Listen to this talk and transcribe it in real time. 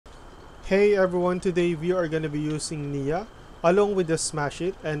Hey everyone, today we are gonna be using Nia along with the Smash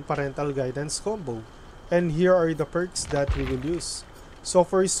It and Parental Guidance combo. And here are the perks that we will use. So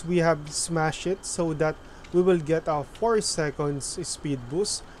first we have Smash It so that we will get a 4 seconds speed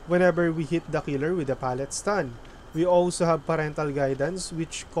boost whenever we hit the killer with a pallet stun. We also have Parental Guidance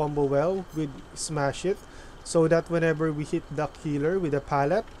which combo well with Smash It so that whenever we hit the killer with a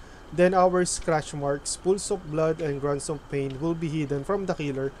pallet, then our scratch marks, pools of blood, and grunts of pain will be hidden from the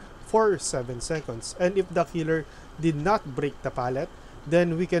killer for 7 seconds. And if the killer did not break the pallet,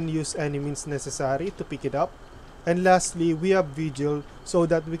 then we can use any means necessary to pick it up. And lastly, we have Vigil so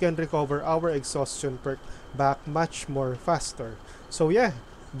that we can recover our exhaustion perk back much more faster. So yeah,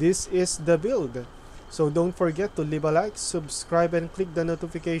 this is the build. So don't forget to leave a like, subscribe, and click the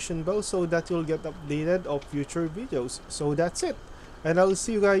notification bell so that you'll get updated of future videos. So that's it. And I'll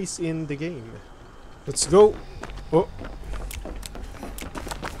see you guys in the game. Let's go. Oh.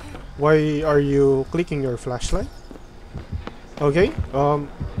 Why are you clicking your flashlight? Okay.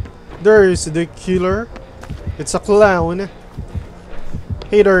 There is the killer. It's a clown.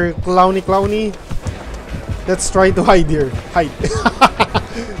 Hey there, clowny. Let's try to hide here. Hide.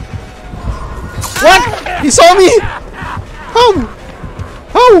 What? He saw me! How?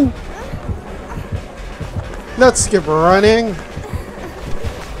 How? Let's keep running.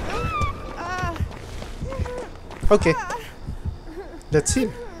 Okay. That's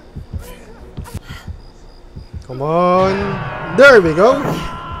him. Come on. There we go.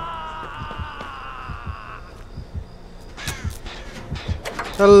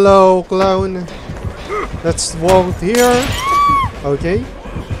 Hello, clown. Let's vault here. Okay.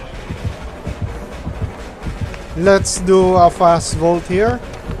 Let's do a fast vault here.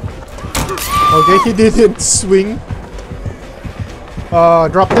 Okay, he didn't swing.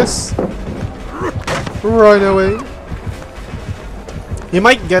 Drop this. Run away. He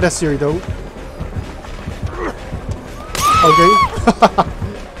might get us here though. Okay.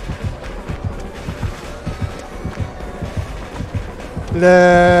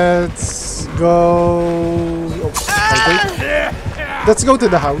 Let's go. Oh, okay. Let's go to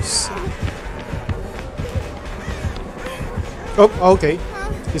the house. Oh, okay.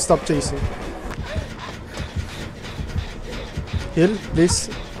 He stopped chasing. Heal, please.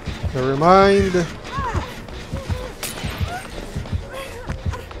 Never mind.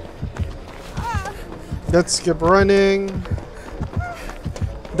 Let's keep running.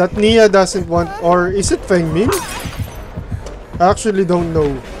 That Nia doesn't want, or is it Feng Min? I actually don't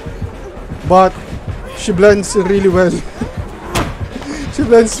know. But she blends really well. She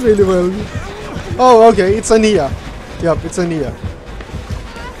blends really well. Oh, okay, it's a Nia. Yup, it's a Nia.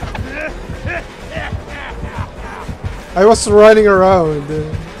 I was running around.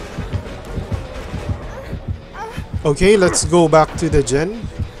 Okay, let's go back to the gen.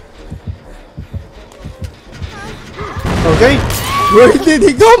 Okay, where did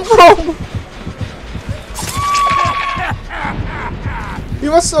he come from? He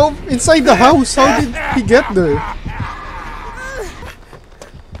was inside the house. How did he get there?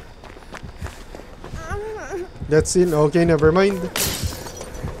 That's in. Okay, never mind.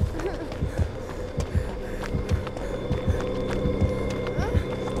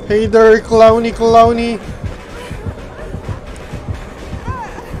 Hey there, clowny.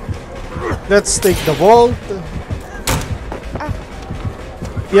 Let's take the vault.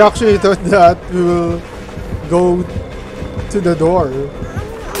 He actually thought that we will go to the door.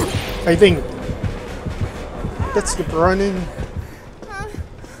 I think. Let's keep running.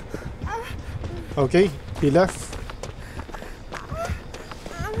 Okay, he left.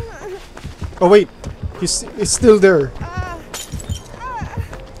 Oh wait, he's still there.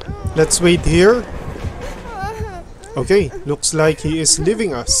 Let's wait here. Okay, looks like he is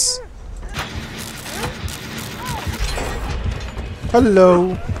leaving us.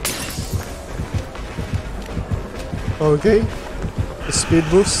 Hello. Okay. Speed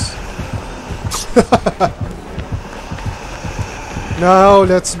boost. Now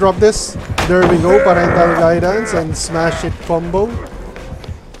let's drop this. There we go. Parental Guidance and Smash It combo.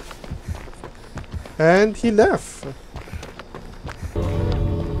 And he left.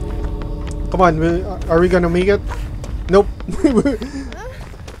 Come on, are we gonna make it? Nope.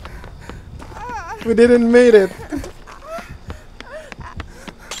 We didn't make it.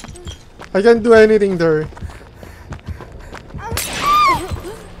 I can't do anything there.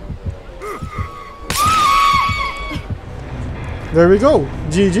 There we go.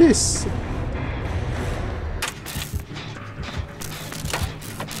 GG's.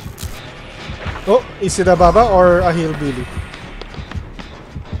 Oh, is it a Baba or a hillbilly?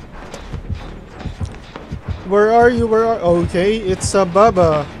 Where are you? Where are... Okay, it's a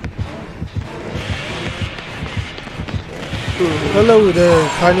Baba. Hello there,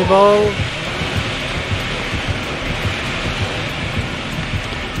 cannibal.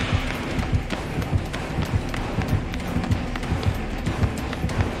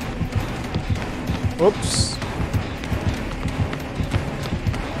 Oops.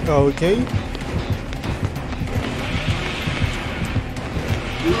 Okay.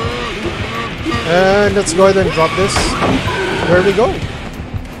 And let's go ahead and drop this. There we go.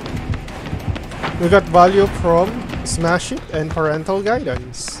 We got value from Smash It and Parental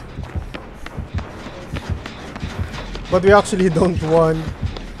Guidance. But we actually don't want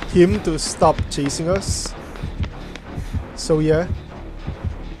him to stop chasing us. So yeah.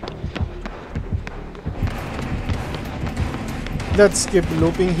 Let's keep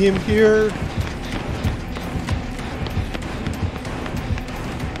looping him here.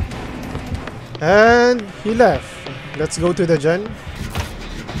 And he left. Let's go to the gen.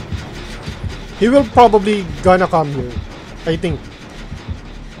 He will probably gonna come here, I think.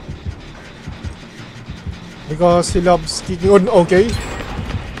 Because he loves kicking on. Okay.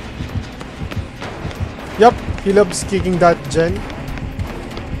 Yup, he loves kicking that gen.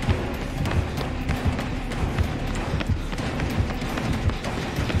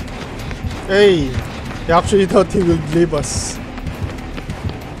 Hey, he actually thought he would leave us.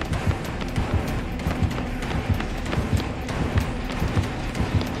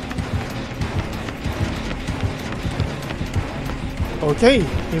 Okay,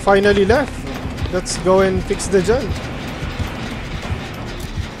 he finally left. Let's go and fix the gen.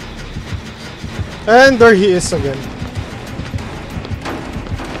 And there he is again.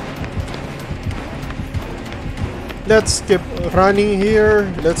 Let's keep running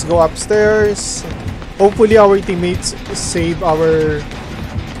here. Let's go upstairs. Hopefully our teammates save our...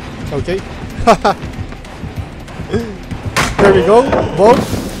 Okay. There we go.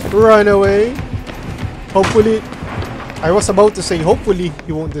 Both run away. Hopefully... I was about to say hopefully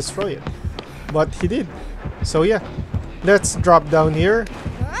he won't destroy it. But he did. So yeah. Let's drop down here.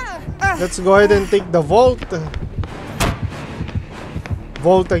 Let's go ahead and take the vault.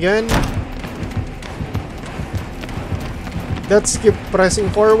 Vault again. Let's keep pressing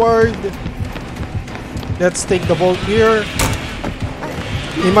forward. Let's take the vault here.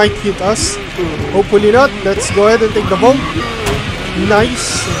 He might hit us. Hopefully not. Let's go ahead and take the vault.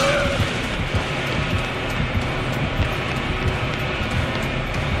 Nice.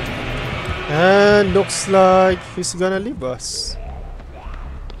 And looks like he's gonna leave us.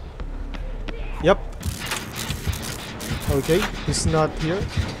 Yep. Okay, he's not here.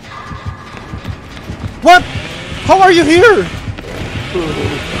 What? How are you here?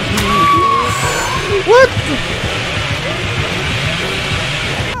 What?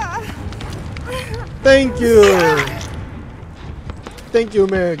 Thank you. Thank you,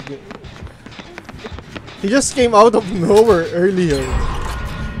 Meg. He just came out of nowhere earlier.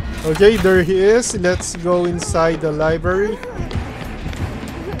 Okay, there he is. Let's go inside the library.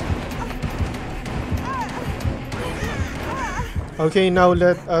 Okay, now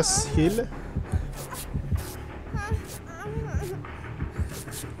let us heal.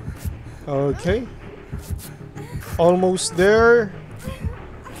 Okay. Almost there.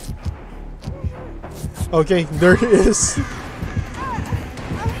 Okay, there he is.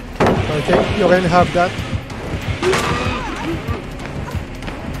 Okay, you can have that.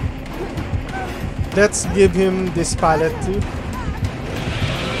 Let's give him this pallet too.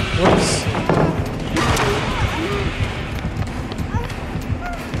 Whoops.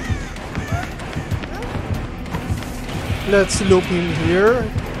 Let's loop him here.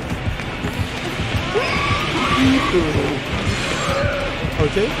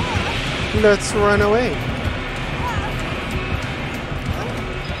 Okay. Let's run away.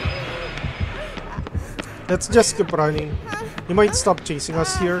 Let's just keep running. He might stop chasing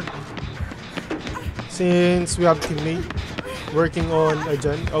us here. Since we have teammate working on a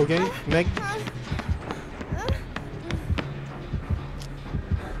gen. Okay, Meg.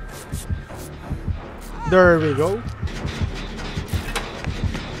 There we go.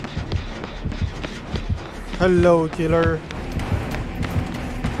 Hello, killer.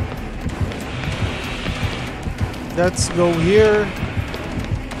 Let's go here.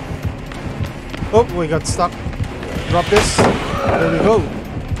 Oh, we got stuck. Drop this. There we go.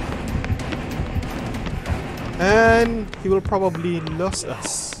 And he will probably lose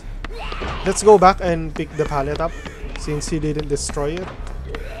us. Let's go back and pick the pallet up since he didn't destroy it.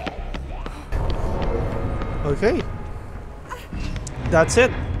 Okay. That's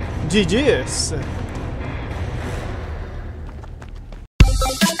it. GG's.